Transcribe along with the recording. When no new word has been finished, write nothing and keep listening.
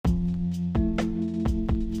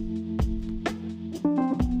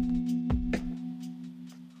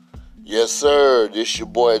Yes, sir. This your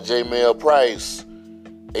boy J. Mel Price,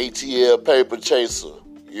 ATL Paper Chaser.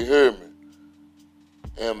 You hear me?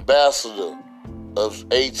 Ambassador of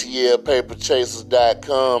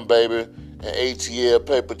ATLPaperChasers.com, baby, and ATL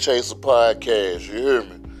Paper Chaser Podcast. You hear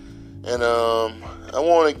me? And I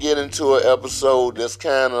want to get into an episode that's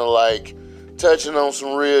kind of like touching on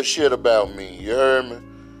some real shit about me. You heard me?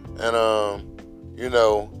 And I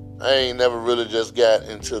ain't never really just got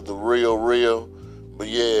into the real. But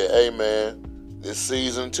yeah, hey man, this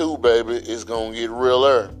season 2, baby, is gonna get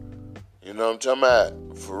realer. You know what I'm talking about?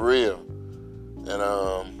 For real.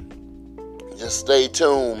 And just stay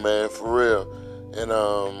tuned, man, for real. And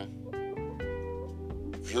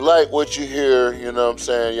if you like what you hear, you know what I'm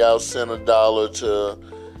saying, y'all send $1 to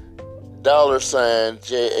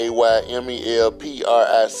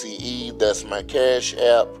 $JAYMELPRICE. That's my Cash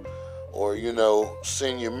App. Or,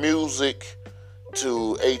 send your music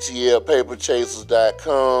to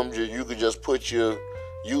ATLPaperChasers.com. You could just put your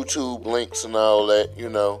YouTube links and all that,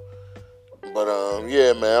 But,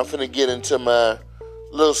 yeah, man, I'm finna get into my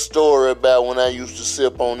little story about when I used to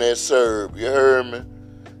sip on that syrup. You heard me?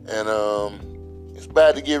 And, it's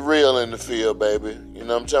about to get real in the field, baby. You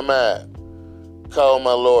know what I'm talking about? Call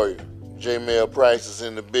my lawyer. J. Mel Price is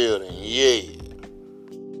in the building. Yeah.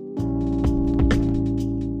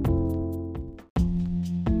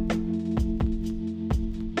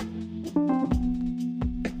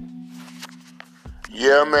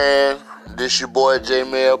 Yeah, man, this your boy J.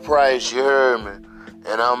 Mel Price, you heard me,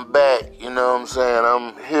 and I'm back, you know what I'm saying,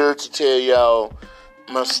 I'm here to tell y'all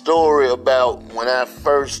my story about when I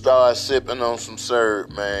first started sipping on some syrup,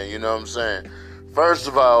 man, you know what I'm saying. First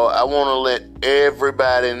of all, I want to let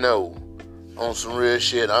everybody know on some real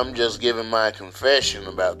shit, I'm just giving my confession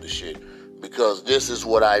about the shit, because this is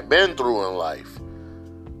what I've been through in life.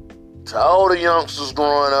 To all the youngsters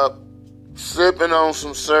growing up, sipping on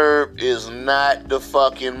some syrup is not the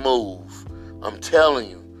fucking move. I'm telling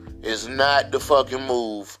you, it's not the fucking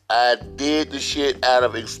move. I did the shit out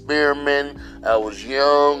of experimenting. I was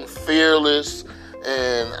young, fearless,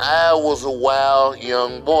 and I was a wild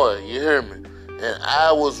young boy. You hear me? And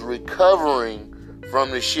I was recovering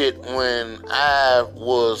from the shit when I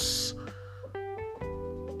was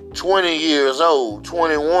 20 years old,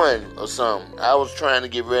 21 or something. I was trying to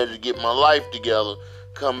get ready to get my life together,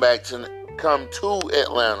 come to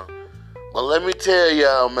Atlanta. But let me tell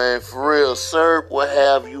y'all, man, for real, syrup will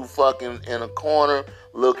have you fucking in a corner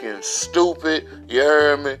looking stupid, you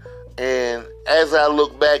heard me? And as I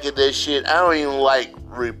look back at that shit, I don't even like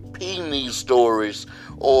repeating these stories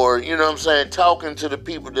or, you know what I'm saying, talking to the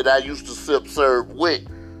people that I used to sip syrup with.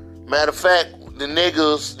 Matter of fact, the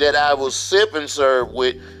niggas that I was sipping syrup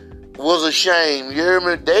with was ashamed, you heard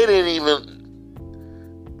me? They didn't even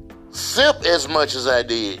sip as much as I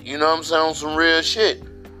did. You know what I'm saying? On some real shit.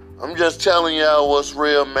 I'm just telling y'all what's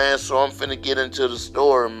real, man. So I'm finna get into the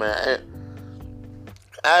story, man.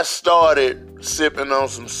 I started sipping on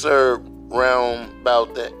some syrup around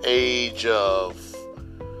about the age of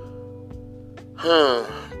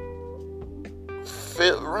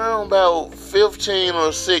around about 15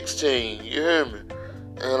 or 16. You hear me?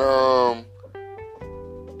 And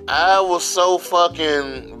I was so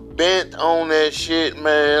fucking bent on that shit,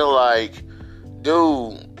 man. Like,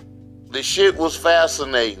 dude, the shit was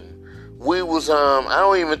fascinating. We was, I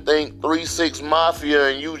don't even think 3-6 Mafia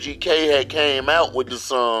and UGK had came out with the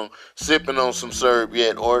song Sipping on Some Syrup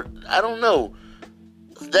yet, or I don't know.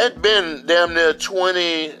 That been damn near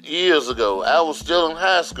 20 years ago. I was still in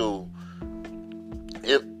high school.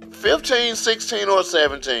 15, 16, or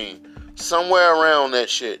 17. Somewhere around that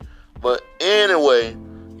shit. But anyway,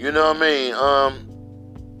 you know what I mean?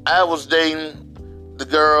 I was dating the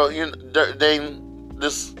girl, dating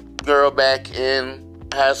this girl back in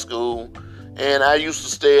high school, and I used to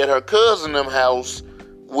stay at her cousin's house,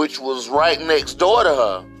 which was right next door to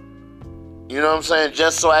her. You know what I'm saying?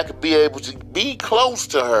 Just so I could be able to be close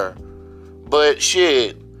to her. But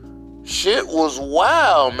shit was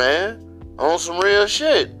wild, man, on some real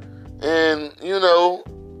shit. And,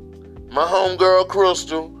 my homegirl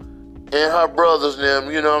Crystal and her brothers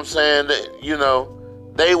them, you know what I'm saying,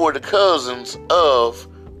 they were the cousins of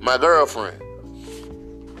my girlfriend.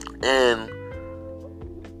 And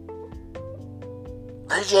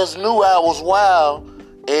they just knew I was wild.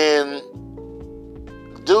 And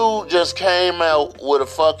dude just came out with a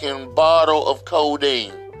fucking bottle of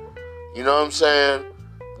codeine. You know what I'm saying?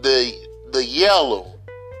 The yellow.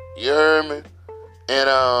 You heard me?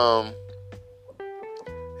 And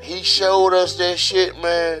he showed us that shit,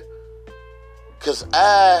 man. Cause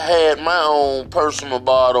I had my own personal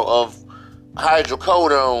bottle of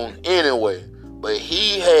hydrocodone anyway. But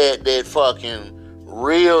he had that fucking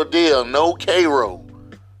Real deal. No K-Roll.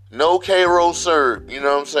 No K-Roll syrup. You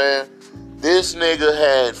know what I'm saying? This nigga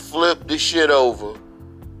had flipped the shit over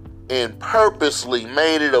and purposely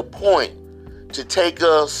made it a point to take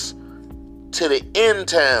us to the end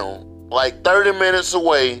town, like 30 minutes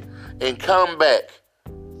away, and come back.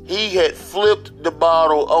 He had flipped the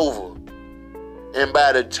bottle over. And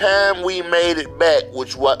by the time we made it back,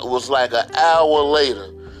 which was like an hour later,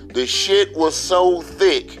 the shit was so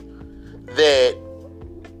thick that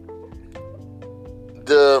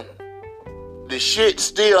the shit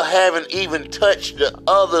still haven't even touched the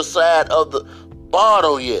other side of the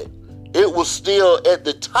bottle yet. It was still at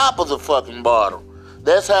the top of the fucking bottle.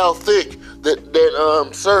 That's how thick that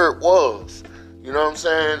syrup was. You know what I'm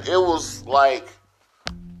saying? It was like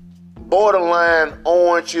borderline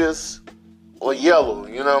oranges or yellow.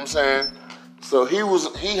 You know what I'm saying? So he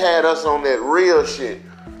had us on that real shit.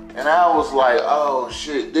 And I was like, oh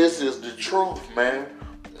shit, this is the truth, man.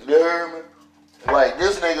 You heard me? Like,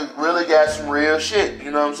 this nigga really got some real shit. You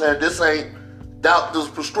know what I'm saying? This ain't doctors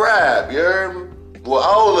prescribed. You heard me? Well,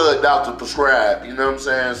 all of the doctors prescribed. You know what I'm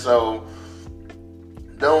saying? So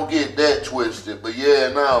don't get that twisted. But yeah,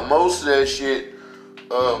 no, most of that shit,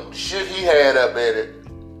 shit he had up at it,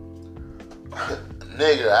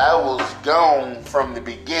 nigga, I was gone from the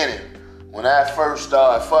beginning when I first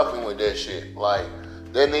started fucking with that shit. Like,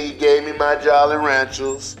 that nigga gave me my Jolly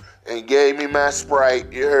Ranchers and gave me my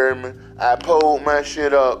Sprite, you heard me? I pulled my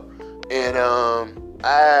shit up and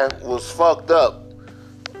I was fucked up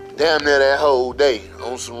damn near that whole day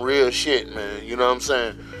on some real shit, man. You know what I'm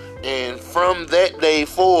saying? And from that day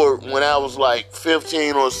forward, when I was like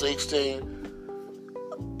 15 or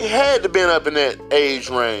 16, it had to been up in that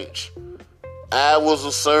age range. I was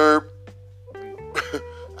a syrup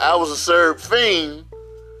fiend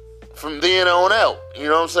from then on out. You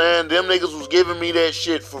know what I'm saying? Them niggas was giving me that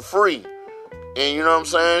shit for free. And you know what I'm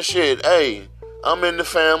saying? Shit, hey, I'm in the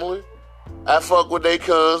family. I fuck with their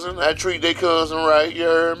cousin. I treat their cousin right, you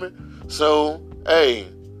heard me? So, hey,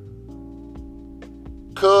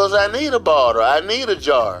 cuz I need a bottle. I need a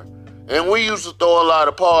jar. And we used to throw a lot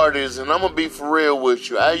of parties, and I'm gonna be for real with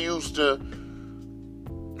you. I used to,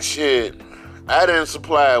 I didn't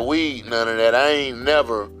supply weed, none of that. I ain't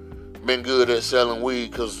never been good at selling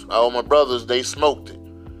weed because all my brothers, they smoked it.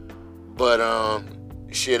 But, I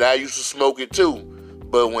used to smoke it too.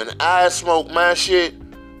 But when I smoked my shit,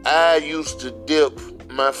 I used to dip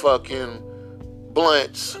my fucking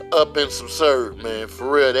blunts up in some syrup, man. For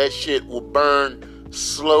real, that shit would burn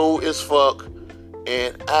slow as fuck,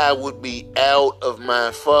 and I would be out of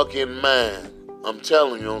my fucking mind. I'm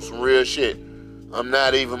telling you on some real shit. I'm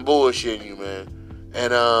not even bullshitting you, man.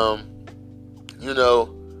 And,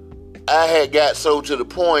 I had got so to the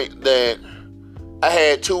point that I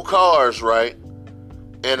had 2 cars, right?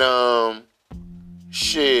 And,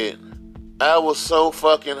 I was so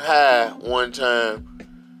fucking high one time.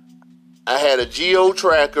 I had a Geo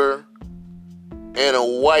Tracker and a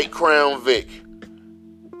white Crown Vic.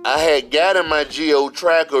 I had got in my Geo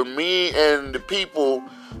Tracker, me and the people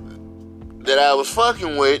that I was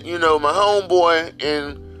fucking with, my homeboy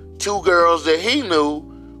and 2 girls that he knew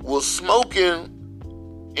was smoking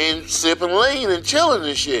and sipping lean and chilling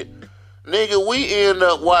and shit. Nigga, we end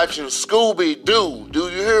up watching Scooby-Doo. Do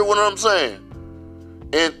you hear what I'm saying?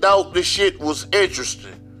 And thought the shit was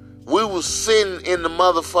interesting. We was sitting in the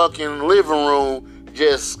motherfucking living room,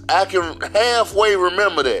 I can halfway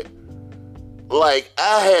remember that. Like,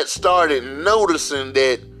 I had started noticing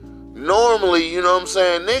that normally, you know what I'm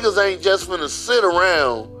saying, niggas ain't just finna sit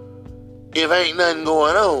around if ain't nothing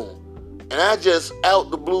going on. And I just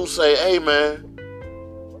out the blue say, hey man,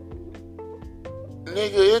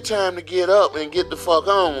 nigga, it's time to get up and get the fuck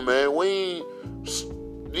on, man.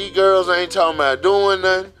 These girls ain't talking about doing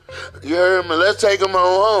nothing. You heard me? Let's take them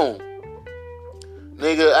on home.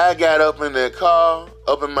 Nigga, I got up in that car,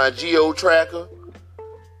 up in my Geo Tracker,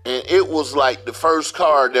 and it was like the first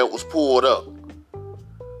car that was pulled up.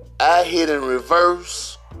 I hit in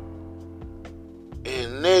reverse,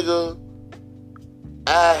 and nigga,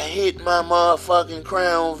 I hit my motherfucking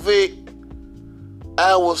Crown Vic.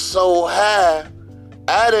 I was so high,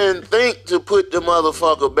 I didn't think to put the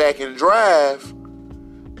motherfucker back in drive.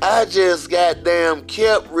 I just goddamn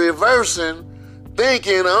kept reversing,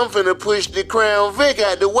 thinking I'm finna push the Crown Vic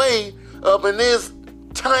out the way up in this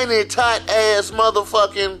tiny tot ass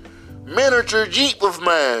motherfucking miniature Jeep of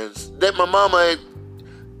mine that my mama had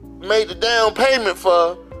made the down payment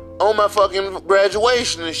for on my fucking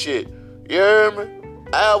graduation and shit. You heard me?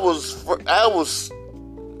 I was,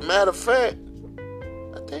 matter of fact,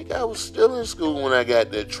 I think I was still in school when I got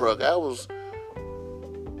that truck.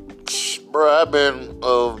 I've been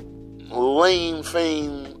a lame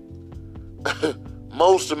fiend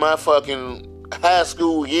most of my fucking high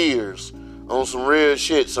school years on some real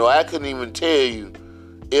shit, so I couldn't even tell you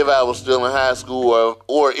if I was still in high school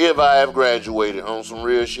or if I have graduated on some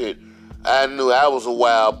real shit. I knew I was a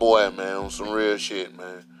wild boy, man, on some real shit,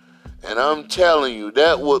 man. And I'm telling you,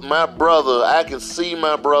 that was my brother. I can see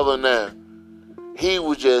my brother now. He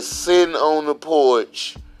was just sitting on the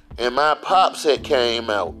porch, and my pops had came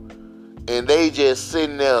out, and they just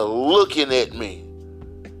sitting there looking at me,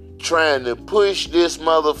 trying to push this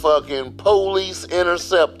motherfucking police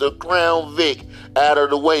interceptor Crown Vic out of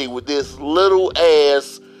the way with this little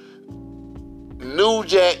ass New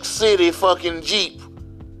Jack City fucking Jeep,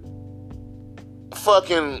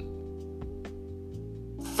 fucking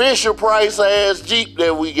Fisher Price ass Jeep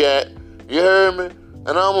that we got. You heard me?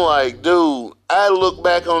 And I'm like, dude, I look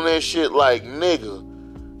back on that shit like, nigga,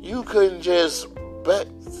 you couldn't just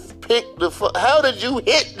pick the how did you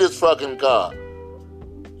hit this fucking car?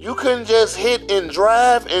 You couldn't just hit and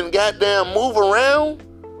drive and goddamn move around?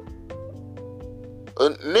 A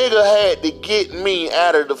nigga had to get me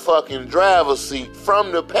out of the fucking driver's seat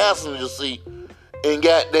from the passenger seat and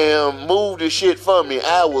goddamn move the shit for me.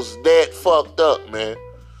 I was that fucked up, man.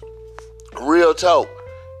 Real talk.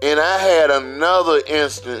 And I had another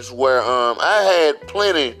instance where I had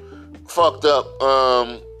plenty fucked up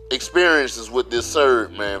experiences with this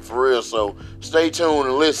Serb, man, for real. So stay tuned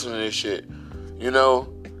and listen to this shit. You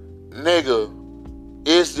know, nigga,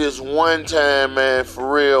 it's this one time, man,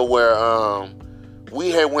 for real, where we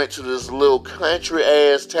had went to this little country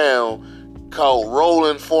ass town called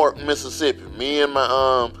Rolling Fork, Mississippi. Me and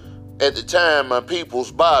my at the time my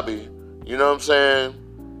people's Bobby, you know what I'm saying?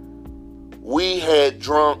 We had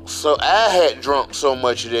drunk, so I had drunk so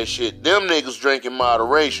much of that shit. Them niggas drink in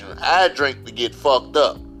moderation. I drink to get fucked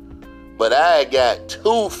up. But I got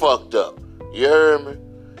too fucked up. You heard me?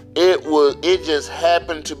 It just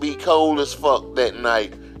happened to be cold as fuck that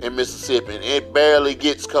night in Mississippi. And it barely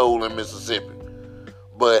gets cold in Mississippi.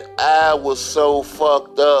 But I was so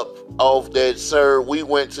fucked up off that, sir. We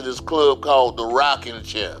went to this club called The Rocking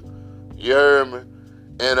Chair. You heard me?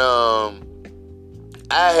 And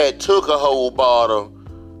I had took a whole bottle,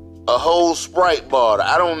 a whole Sprite bottle.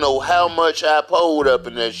 I don't know how much I pulled up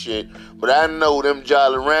in that shit, but I know them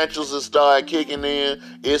Jolly Ranchers that started kicking in.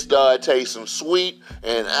 It started tasting sweet,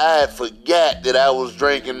 and I forgot that I was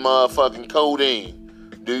drinking motherfucking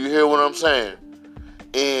codeine. Do you hear what I'm saying?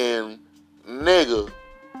 And, nigga,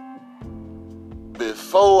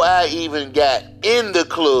 before I even got in the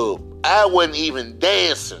club, I wasn't even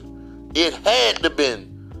dancing. It had to been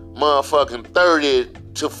motherfucking 30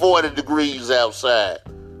 to 40 degrees outside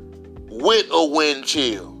with a wind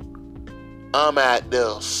chill. I'm out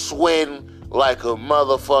there sweating like a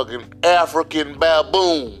motherfucking African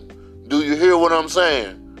baboon. Do you hear what I'm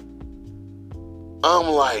saying? I'm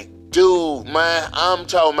like, dude, man, I'm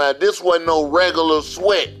talking about this wasn't no regular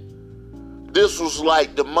sweat. This was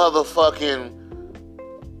like the motherfucking,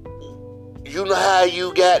 you know how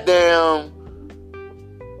you got down,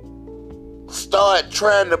 start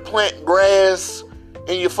trying to plant grass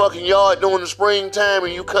in your fucking yard during the springtime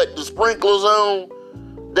and you cut the sprinklers on?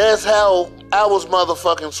 That's how I was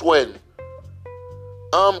motherfucking sweating.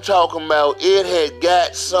 I'm talking about it had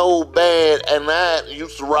got so bad, and I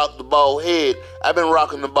used to rock the bald head. I've been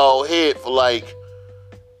rocking the bald head for like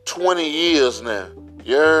 20 years now.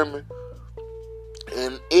 You heard me?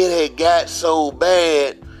 And it had got so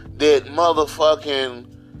bad that motherfucking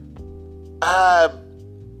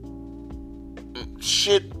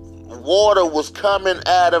water was coming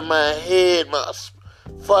out of my head, my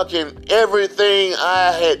fucking everything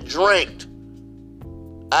I had drank,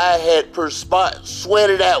 I had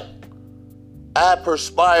sweated out. I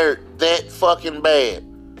perspired that fucking bad.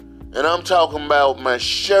 And I'm talking about my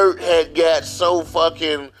shirt had got so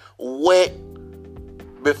fucking wet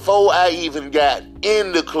before I even got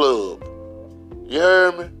in the club. You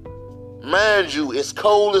heard me? Mind you, it's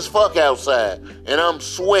cold as fuck outside, and I'm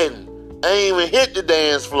sweating. I ain't even hit the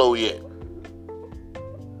dance floor yet.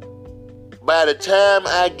 By the time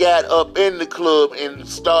I got up in the club and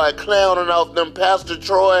started clowning off them Pastor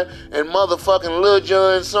Troy and motherfucking Lil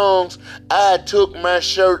Jon songs, I took my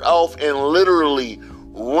shirt off and literally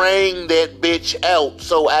wrung that bitch out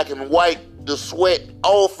so I can wipe the sweat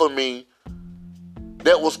off of me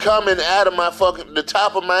that was coming out of the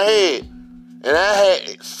top of my head. And I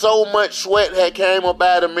had so much sweat had came up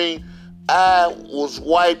out of me, I was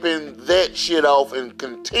wiping that shit off and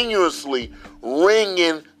continuously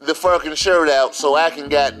wringing the fucking shirt out so I can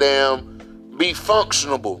goddamn be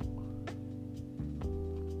functionable.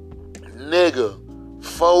 Nigga,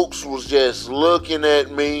 folks was just looking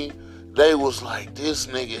at me. they was like, this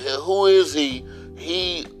nigga, who is he?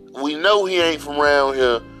 We know he ain't from around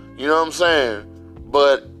here, you know what I'm saying?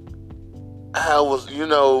 But I was,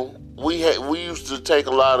 we used to take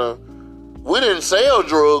a lot of, we didn't sell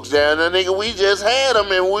drugs down there, nigga. We just had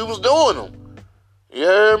them and we was doing them. You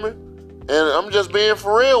heard me? And I'm just being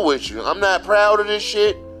for real with you. I'm not proud of this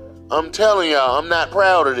shit. I'm telling y'all, I'm not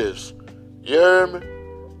proud of this. You heard me?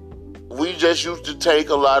 We just used to take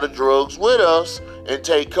a lot of drugs with us and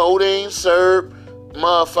take codeine, syrup,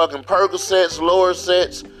 motherfucking Percocets,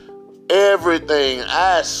 Lorcets, everything.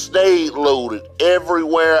 I stayed loaded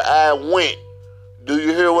everywhere I went. Do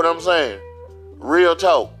you hear what I'm saying? Real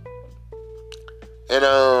talk.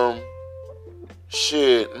 And,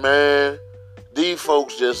 shit, man, these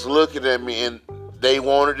folks just looking at me and they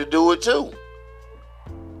wanted to do it too.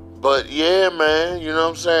 But yeah, man, you know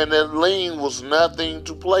what I'm saying? That lean was nothing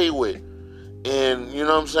to play with. And, you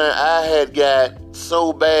know what I'm saying? I had got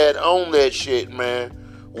so bad on that shit, man,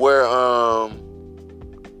 where,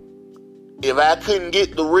 if I couldn't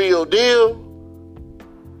get the real deal,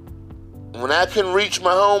 when I couldn't reach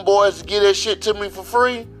my homeboys to get that shit to me for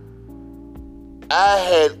free, I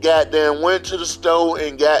had goddamn went to the store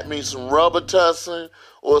and got me some Robitussin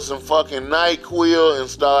or some fucking NyQuil and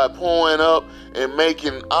started pouring up and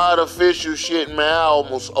making artificial shit, man. I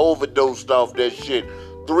almost overdosed off that shit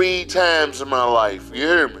 3 times in my life. You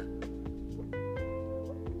hear me?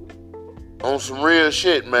 On some real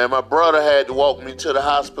shit, man. My brother had to walk me to the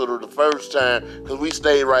hospital the first time because we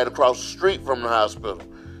stayed right across the street from the hospital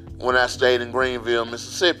when I stayed in Greenville,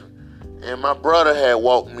 Mississippi. And my brother had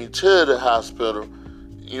walked me to the hospital,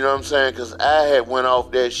 you know what I'm saying? Because I had went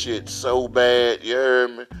off that shit so bad, you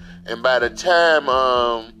heard me? And by the time,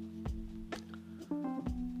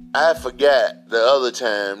 I forgot the other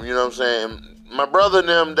time, you know what I'm saying? My brother and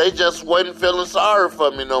them, they just wasn't feeling sorry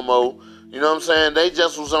for me no more. You know what I'm saying? They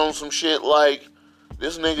just was on some shit like,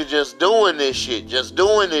 this nigga just doing this shit.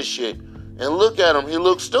 And look at him, he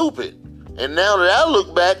looks stupid. And now that I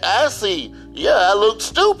look back, I see, yeah, I looked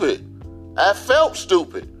stupid. I felt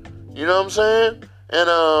stupid. You know what I'm saying? And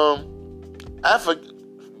I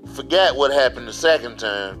forgot what happened the second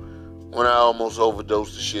time when I almost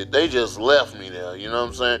overdosed the shit. They just left me there, you know what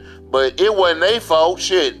I'm saying? But it wasn't their fault,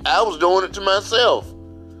 shit. I was doing it to myself.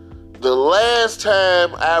 The last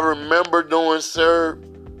time I remember doing syrup,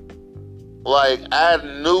 like I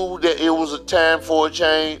knew that it was a time for a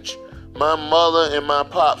change. My mother and my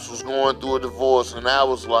pops was going through a divorce and I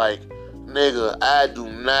was like, nigga, I do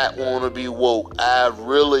not want to be woke. I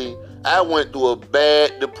went through a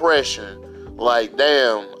bad depression. Like,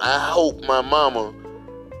 damn, I hope my mama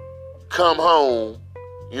come home.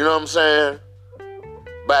 You know what I'm saying?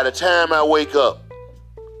 By the time I wake up,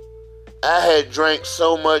 I had drank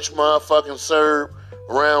so much motherfucking syrup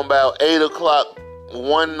around about 8 o'clock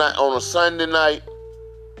one night on a Sunday night.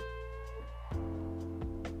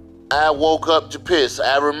 I woke up to piss.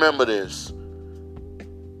 I remember this.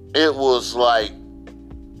 It was like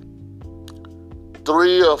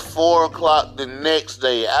 3 or 4 o'clock the next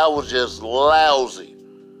day. I was just lousy.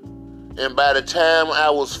 And by the time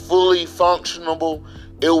I was fully functionable,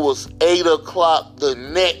 it was 8 o'clock the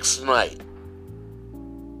next night.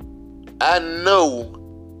 I know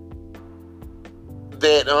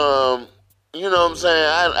that, you know what I'm saying?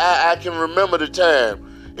 I can remember the time.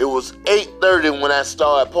 It was 8:30 when I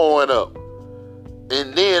started pouring up.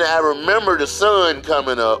 And then I remember the sun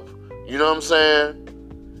coming up. You know what I'm saying?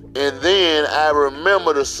 And then I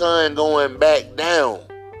remember the sun going back down.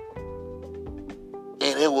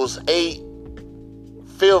 And it was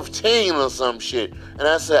 8:15 or some shit. And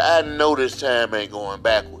I said, I know this time ain't going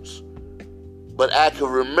backwards. But I could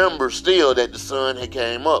remember still that the sun had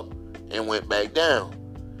came up and went back down.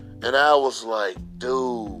 And I was like,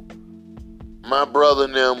 dude, my brother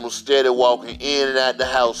and them was steady walking in and out the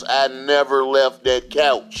house. I never left that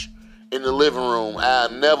couch in the living room. I'll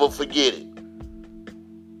never forget it.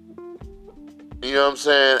 You know what I'm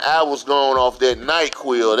saying? I was going off that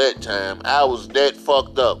NyQuil that time. I was that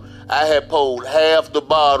fucked up. I had pulled half the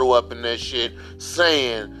bottle up in that shit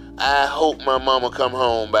saying, I hope my mama come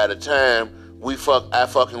home by the time I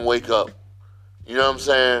fucking wake up. You know what I'm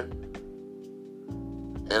saying?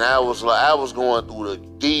 And I was going through the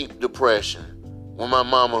deep depression when my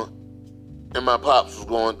mama and my pops was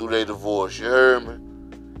going through their divorce. You heard me?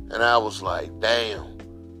 And I was like, damn,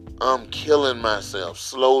 I'm killing myself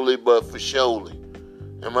slowly but for surely.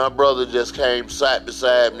 And my brother just came sat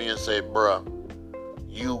beside me and said, bruh,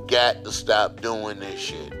 you got to stop doing this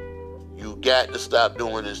shit. You got to stop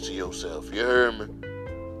doing this to yourself. You heard me?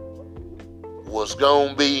 What's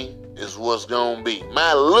gonna be is what's gonna be.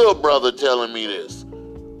 My little brother telling me this.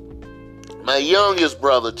 My youngest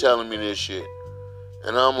brother telling me this shit.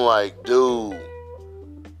 And I'm like, dude,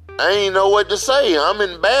 I ain't know what to say. I'm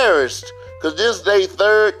embarrassed. Because this they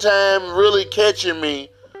third time really catching me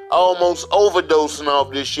almost overdosing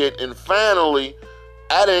off this shit. And finally,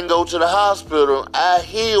 I didn't go to the hospital. I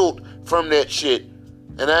healed from that shit.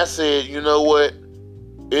 And I said, you know what?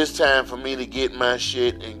 It's time for me to get my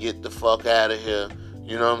shit and get the fuck out of here.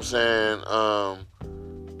 You know what I'm saying?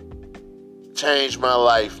 Change my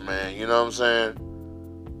life, man. You know what I'm saying?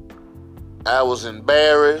 I was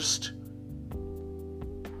embarrassed.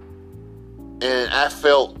 And I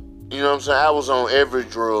felt, you know what I'm saying? I was on every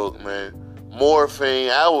drug, man.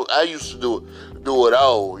 Morphine. I used to do it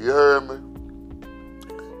all. You heard me?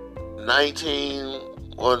 19,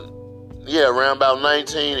 around about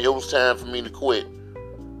 19, it was time for me to quit.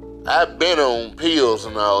 I've been on pills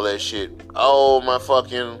and all that shit. All my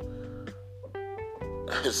fucking,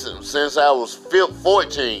 since I was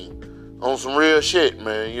 14, on some real shit,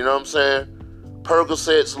 man. You know what I'm saying?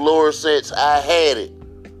 Percocets, Lorcets, I had it.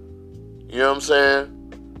 You know what I'm saying?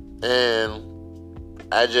 And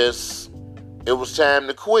it was time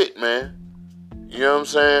to quit, man. You know what I'm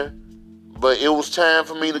saying? But it was time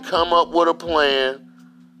for me to come up with a plan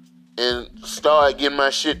and start getting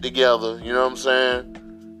my shit together. You know what I'm saying?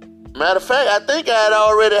 Matter of fact, I think I had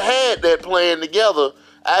already had that plan together.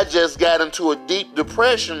 I just got into a deep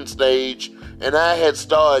depression stage, and I had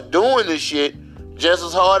started doing this shit just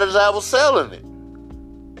as hard as I was selling it.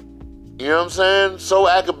 You know what I'm saying? So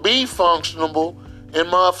I could be functionable and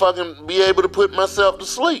motherfucking be able to put myself to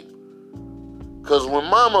sleep. Because when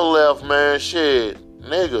mama left, man, shit,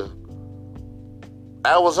 nigga,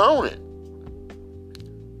 I was on it.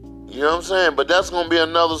 You know what I'm saying? But that's going to be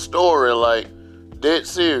another story, like, dead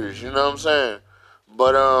serious, you know what I'm saying?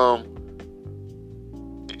 But,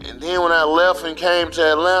 and then when I left and came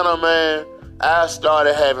to Atlanta, man, I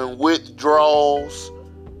started having withdrawals.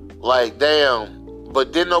 Like, damn.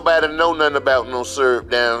 But didn't nobody know nothing about no syrup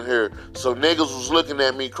down here. So niggas was looking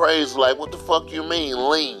at me crazy like, what the fuck you mean,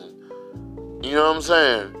 lean? You know what I'm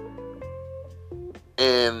saying?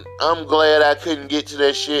 And I'm glad I couldn't get to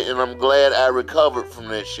that shit, and I'm glad I recovered from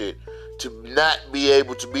that shit. To not be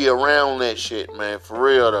able to be around that shit, man, for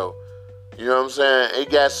real though. You know what I'm saying? It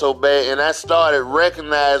got so bad, and I started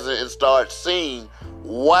recognizing and started seeing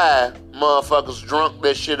why motherfuckers drunk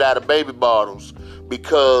that shit out of baby bottles.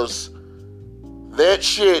 Because that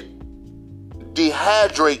shit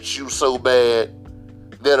dehydrates you so bad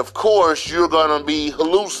that, of course, you're gonna be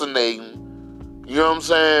hallucinating. You know what I'm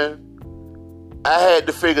saying? I had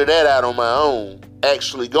to figure that out on my own,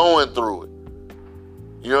 actually going through it.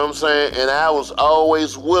 You know what I'm saying? And I was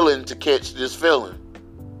always willing to catch this feeling.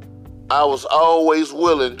 I was always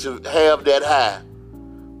willing to have that high.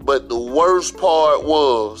 But the worst part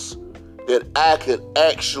was that I could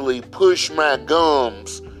actually push my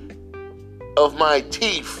gums of my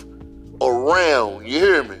teeth around. You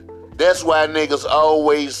hear me? That's why niggas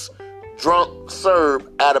always drunk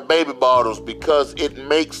syrup out of baby bottles, because it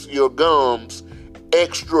makes your gums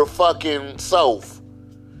extra fucking soft.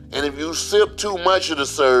 And if you sip too much of the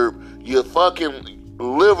syrup, your fucking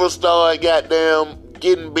liver start goddamn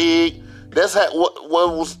getting big. That's what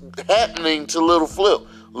was happening to Little Flip.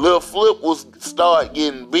 Little Flip was start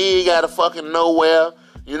getting big out of fucking nowhere.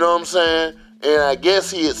 You know what I'm saying? And I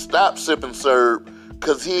guess he had stopped sipping syrup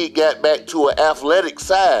because he got back to an athletic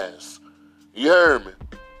size. You heard me?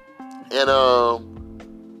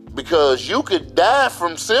 And because you could die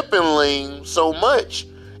from sipping lean so much,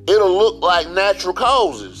 it'll look like natural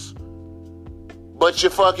causes. But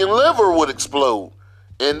your fucking liver would explode.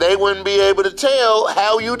 And they wouldn't be able to tell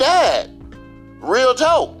how you died. Real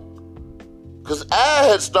talk. Because I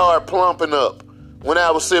had started plumping up when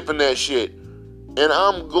I was sipping that shit. And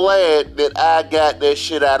I'm glad that I got that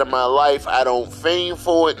shit out of my life. I don't fiend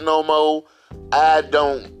for it no more. I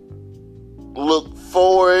don't look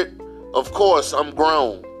for it. Of course, I'm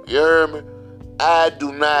grown. You heard me? I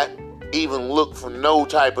do not even look for no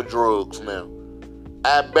type of drugs now.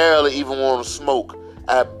 I barely even want to smoke.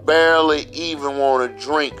 I barely even want to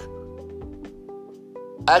drink.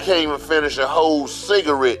 I can't even finish a whole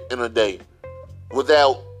cigarette in a day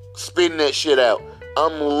without spitting that shit out.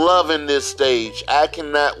 I'm loving this stage. I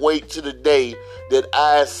cannot wait to the day that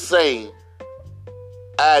I say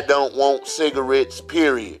I don't want cigarettes,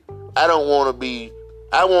 period. I want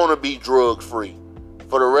to be drug free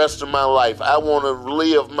for the rest of my life. I want to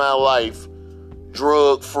live my life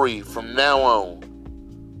drug free from now on.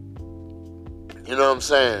 You know what I'm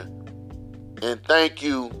saying? And thank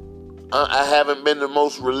you. I haven't been the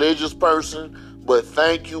most religious person, but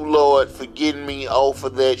thank you, Lord, for getting me off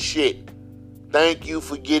of that shit. Thank you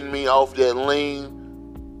for getting me off that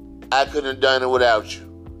lean. I couldn't have done it without you.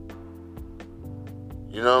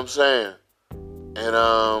 You know what I'm saying? And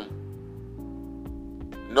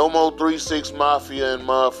no more 3-6 Mafia and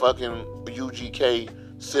motherfucking UGK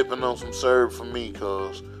sipping on some syrup for me,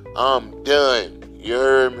 cause I'm done. You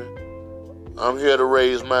heard me? I'm here to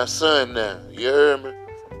raise my son now. You heard me?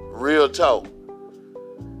 Real talk.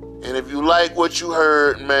 And if you like what you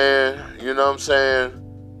heard, man, you know what I'm saying?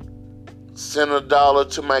 Send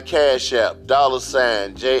 $1 to my Cash App,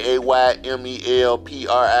 $, JAYMELPRICE.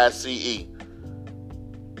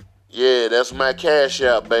 Yeah, that's my Cash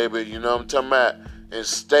App, baby. You know what I'm talking about? And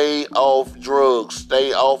stay off drugs.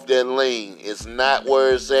 Stay off that lean. It's not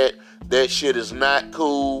where it's at. That shit is not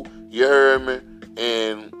cool. You heard me?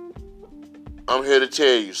 And I'm here to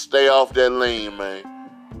tell you, stay off that lean, man.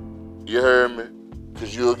 You heard me?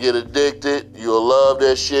 Because you'll get addicted, you'll love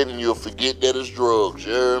that shit, and you'll forget that it's drugs.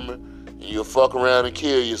 You heard me? And you'll fuck around and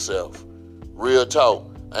kill yourself. Real talk.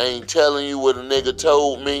 I ain't telling you what a nigga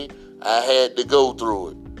told me. I had to go through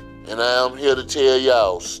it. And I'm here to tell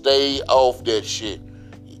y'all, stay off that shit.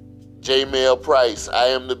 J-Mail Price, I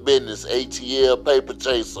am the business,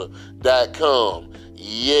 ATLpaperchaser.com.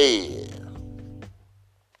 Yeah.